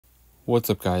What's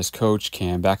up, guys? Coach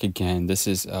Cam back again. This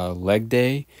is a leg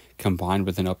day combined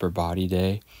with an upper body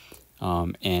day.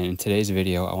 And in today's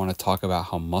video, I want to talk about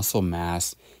how muscle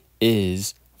mass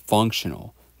is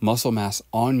functional. Muscle mass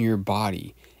on your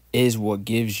body is what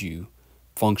gives you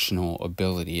functional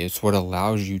ability. It's what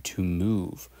allows you to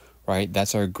move, right?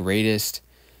 That's our greatest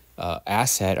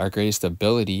asset, our greatest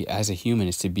ability as a human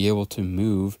is to be able to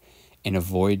move and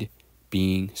avoid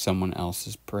being someone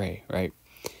else's prey, right?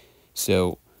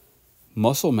 So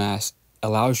muscle mass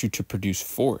allows you to produce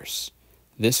force.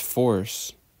 This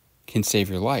force can save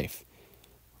your life,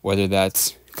 whether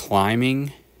that's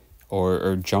climbing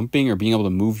or jumping or being able to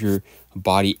move your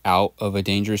body out of a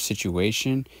dangerous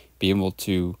situation, be able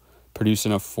to produce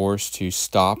enough force to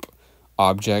stop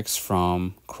objects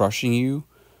from crushing you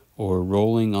or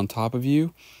rolling on top of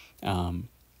you.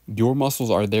 Your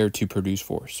muscles are there to produce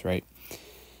force, right?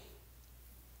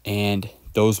 And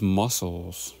those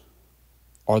muscles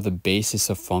are the basis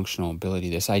of functional ability.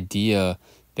 This idea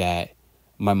that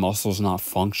my muscle's not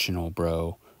functional,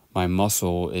 bro. My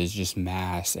muscle is just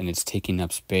mass and it's taking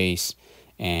up space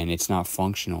and it's not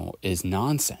functional is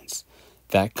nonsense.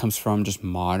 That comes from just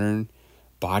modern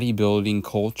bodybuilding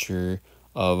culture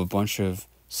of a bunch of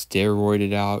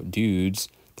steroided out dudes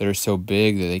that are so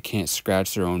big that they can't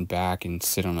scratch their own back and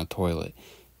sit on a toilet.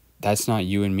 That's not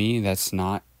you and me. That's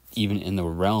not even in the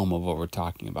realm of what we're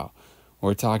talking about.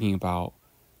 We're talking about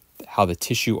how the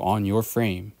tissue on your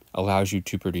frame allows you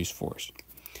to produce force.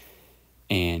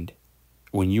 And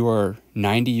when you are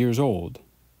 90 years old,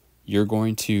 you're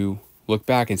going to look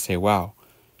back and say, wow,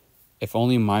 if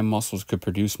only my muscles could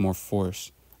produce more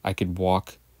force, I could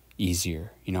walk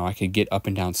easier. I could get up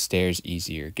and down stairs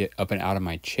easier, get up and out of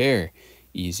my chair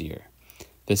easier.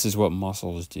 This is what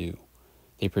muscles do.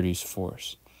 They produce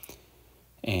force.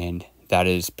 And that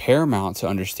is paramount to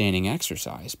understanding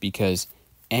exercise, because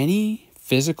any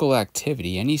physical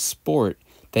activity, any sport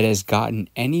that has gotten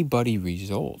anybody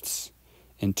results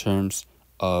in terms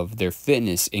of their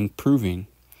fitness improving,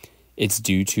 it's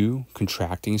due to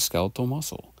contracting skeletal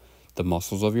muscle, the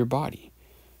muscles of your body.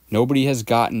 Nobody has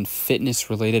gotten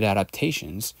fitness-related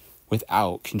adaptations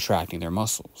without contracting their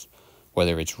muscles,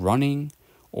 whether it's running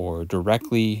or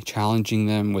directly challenging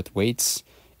them with weights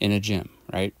in a gym,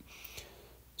 right?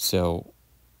 So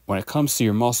when it comes to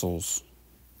your muscles,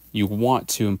 you want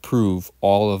to improve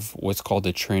all of what's called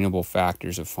the trainable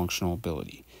factors of functional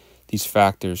ability. These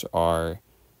factors are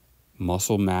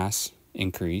muscle mass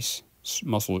increase,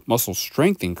 muscle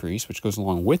strength increase, which goes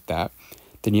along with that.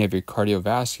 Then you have your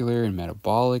cardiovascular and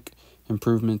metabolic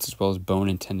improvements, as well as bone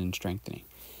and tendon strengthening.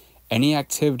 Any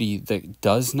activity that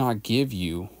does not give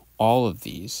you all of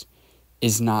these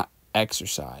is not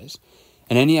exercise.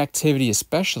 And any activity,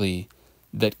 especially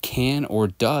that can or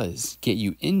does get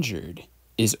you injured,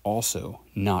 is also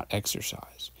not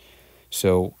exercise.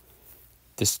 So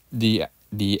the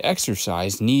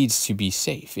exercise needs to be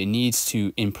safe. It needs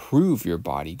to improve your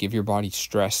body, give your body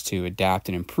stress to adapt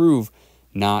and improve,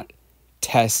 not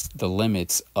test the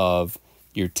limits of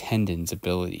your tendons'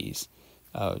 abilities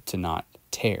to not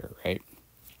tear, right?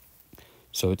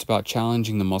 So it's about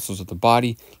challenging the muscles of the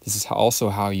body. This is also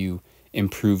how you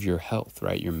improve your health,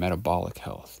 right? Your metabolic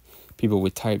health. People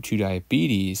with type 2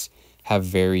 diabetes have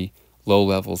very low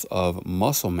levels of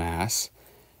muscle mass,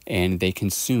 and they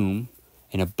consume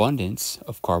an abundance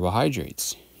of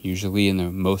carbohydrates, usually in the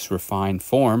most refined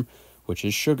form, which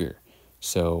is sugar.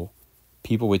 So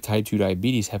people with type 2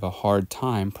 diabetes have a hard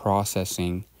time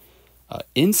processing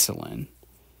insulin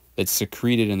that's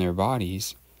secreted in their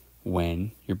bodies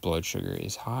when your blood sugar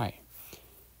is high,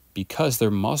 because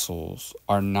their muscles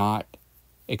are not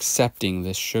accepting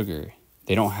this sugar.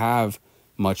 They don't have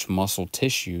much muscle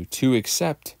tissue to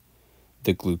accept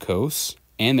the glucose,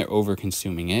 and they're over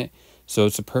consuming it. So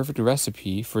it's a perfect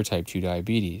recipe for type 2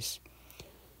 diabetes.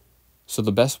 So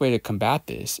the best way to combat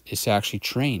this is to actually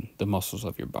train the muscles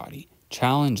of your body,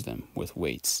 challenge them with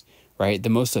weights, right?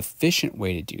 The most efficient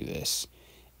way to do this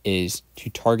is to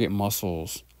target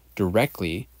muscles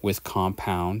directly with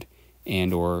compound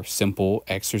and or simple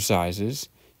exercises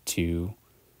to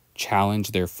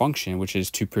challenge their function, which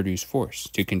is to produce force,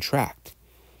 to contract,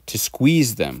 to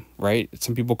squeeze them, right?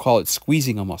 Some people call it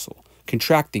squeezing a muscle,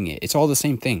 contracting it. It's all the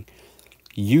same thing.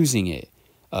 Using it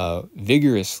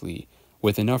vigorously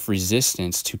with enough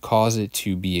resistance to cause it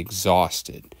to be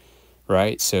exhausted,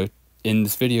 right? So in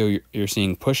this video, you're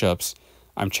seeing push-ups.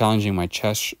 I'm challenging my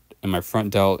chest and my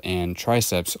front delt and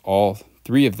triceps, all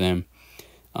three of them,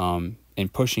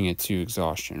 and pushing it to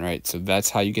exhaustion, right? So that's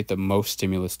how you get the most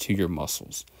stimulus to your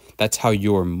muscles. That's how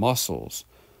your muscles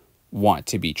want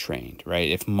to be trained, right?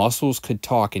 If muscles could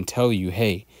talk and tell you,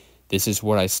 hey, this is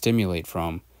what I stimulate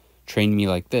from, trained me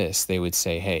like this, they would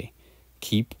say, hey,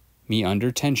 keep me under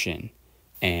tension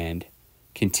and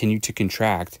continue to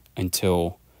contract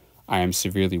until I am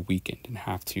severely weakened and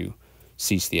have to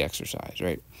cease the exercise,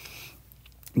 right?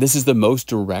 This is the most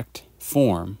direct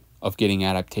form of getting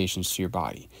adaptations to your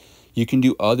body. You can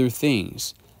do other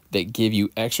things that give you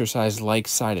exercise-like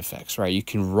side effects, right? You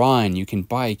can run, you can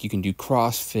bike, you can do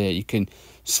CrossFit, you can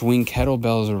swing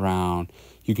kettlebells around,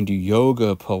 you can do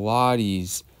yoga,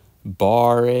 Pilates,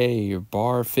 bar A or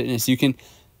bar fitness. You can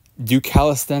do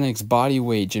calisthenics, body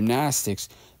weight, gymnastics.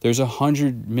 There's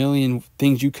 100 million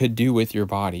things you could do with your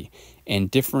body,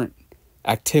 and different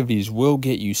activities will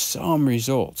get you some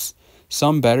results,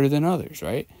 some better than others,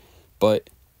 right?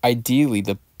 But ideally,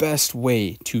 the best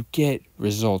way to get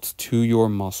results to your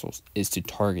muscles is to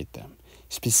target them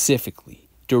specifically,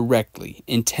 directly,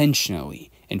 intentionally,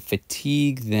 and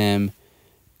fatigue them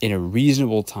in a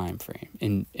reasonable time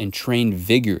frame, and train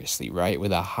vigorously, right?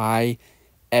 With a high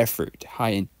effort, high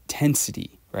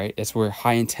intensity, right? That's where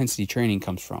high intensity training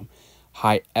comes from.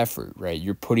 High effort, right?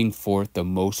 You're putting forth the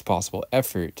most possible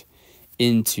effort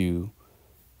into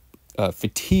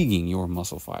fatiguing your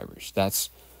muscle fibers. That's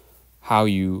how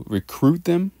you recruit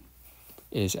them,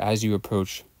 is as you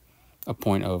approach a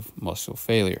point of muscle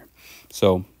failure.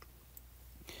 So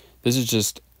this is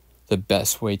just the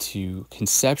best way to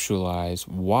conceptualize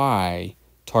why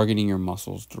targeting your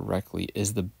muscles directly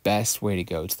is the best way to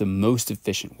go. It's the most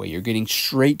efficient way. You're getting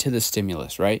straight to the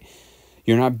stimulus, right?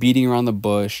 You're not beating around the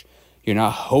bush. You're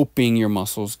not hoping your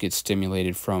muscles get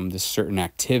stimulated from this certain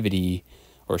activity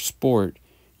or sport.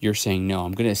 You're saying, no,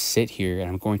 I'm going to sit here and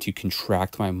I'm going to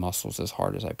contract my muscles as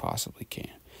hard as I possibly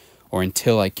can, or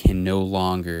until I can no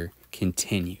longer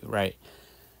continue, right?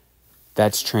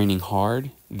 That's training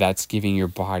hard. That's giving your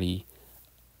body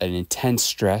an intense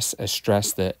stress, a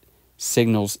stress that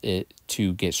signals it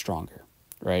to get stronger,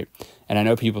 right? And I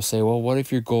know people say, well, what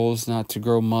if your goal is not to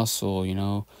grow muscle, you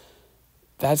know?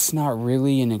 That's not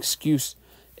really an excuse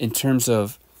in terms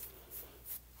of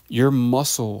your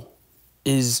muscle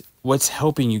is what's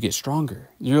helping you get stronger.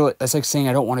 That's like saying,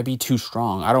 I don't want to be too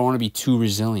strong. I don't want to be too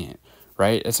resilient,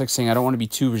 right? It's like saying, I don't want to be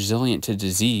too resilient to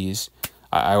disease.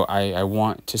 I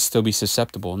want to still be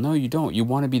susceptible. No, you don't. You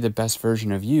want to be the best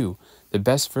version of you. The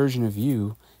best version of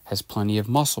you has plenty of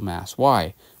muscle mass.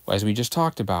 Why? Well, as we just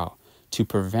talked about, to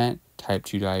prevent type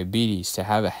 2 diabetes, to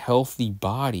have a healthy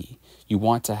body. You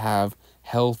want to have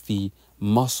healthy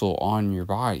muscle on your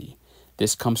body.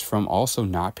 This comes from also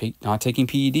not taking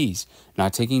PEDs,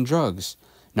 not taking drugs,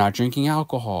 not drinking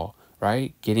alcohol,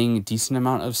 right? Getting a decent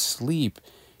amount of sleep,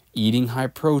 eating high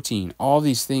protein. All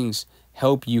these things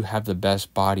help you have the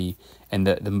best body and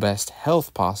the best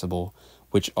health possible,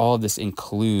 which all of this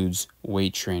includes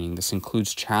weight training. This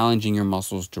includes challenging your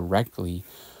muscles directly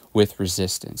with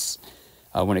resistance.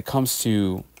 When it comes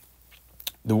to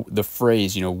the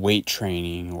phrase, weight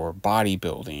training or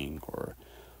bodybuilding or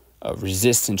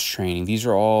resistance training, these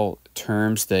are all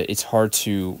terms that it's hard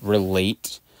to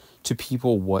relate to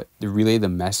people, relay the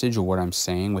message of what I'm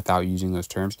saying without using those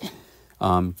terms.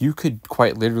 You could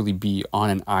quite literally be on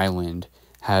an island,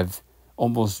 have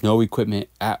almost no equipment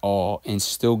at all, and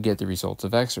still get the results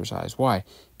of exercise. Why?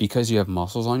 Because you have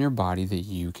muscles on your body that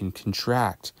you can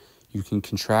contract. You can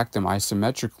contract them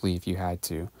isometrically if you had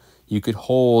to. You could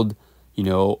hold,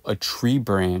 a tree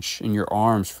branch in your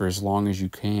arms for as long as you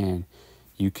can.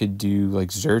 You could do like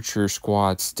Zercher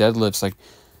squats, deadlifts. Like,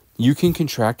 you can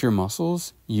contract your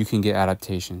muscles, you can get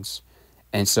adaptations.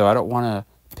 And so I don't want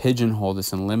to pigeonhole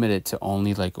this and limit it to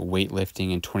only like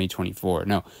weightlifting in 2024.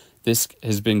 No, this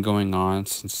has been going on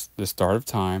since the start of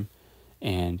time,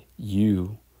 and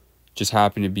you just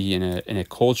happen to be in a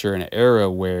culture, an era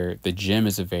where the gym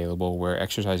is available, where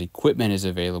exercise equipment is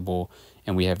available,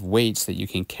 and we have weights that you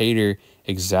can cater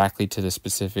exactly to the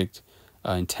specific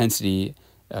intensity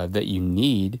that you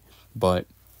need. But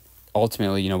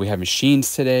ultimately, we have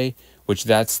machines today, which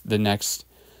that's the next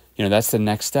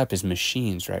step, is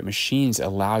machines, right? Machines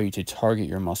allow you to target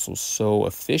your muscles so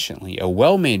efficiently. A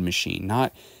well-made machine,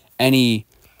 not any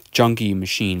junky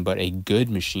machine, but a good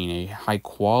machine, a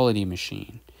high-quality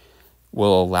machine,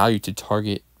 will allow you to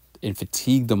target and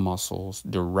fatigue the muscles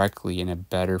directly in a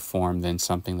better form than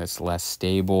something that's less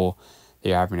stable.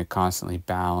 They're having to constantly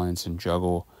balance and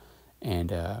juggle.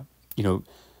 And,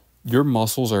 your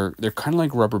muscles they're kind of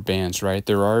like rubber bands, right?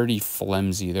 They're already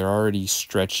flimsy. They're already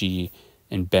stretchy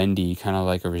and bendy, kind of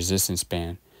like a resistance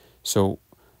band. So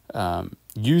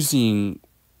using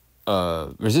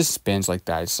resistance bands like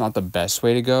that, it's not the best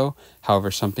way to go. However,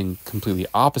 something completely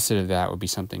opposite of that would be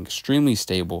something extremely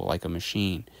stable, like a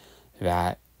machine,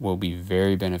 that will be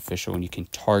very beneficial, and you can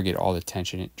target all the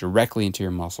tension directly into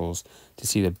your muscles to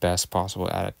see the best possible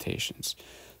adaptations.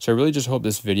 So I really just hope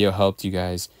this video helped you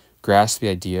guys grasp the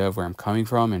idea of where I'm coming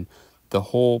from and the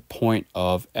whole point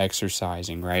of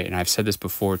exercising, right? And I've said this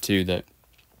before too, that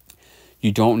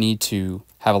you don't need to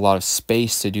have a lot of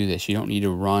space to do this. You don't need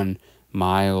to run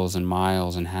miles and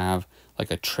miles and have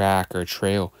like a track or a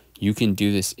trail. You can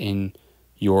do this in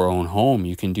your own home.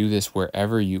 You can do this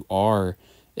wherever you are,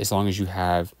 as long as you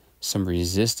have some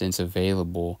resistance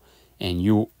available and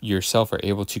you yourself are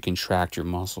able to contract your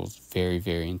muscles very,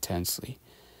 very intensely.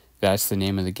 That's the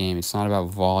name of the game. It's not about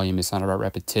volume. It's not about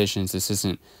repetitions. This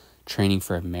isn't training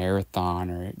for a marathon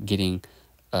or getting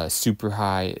a super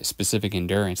high specific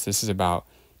endurance. This is about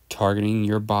targeting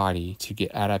your body to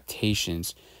get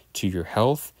adaptations to your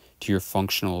health, to your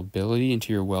functional ability, and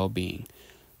to your well-being.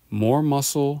 More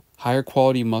muscle, higher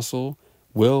quality muscle,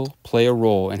 will play a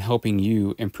role in helping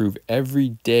you improve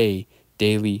everyday,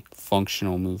 daily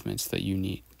functional movements that you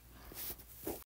need.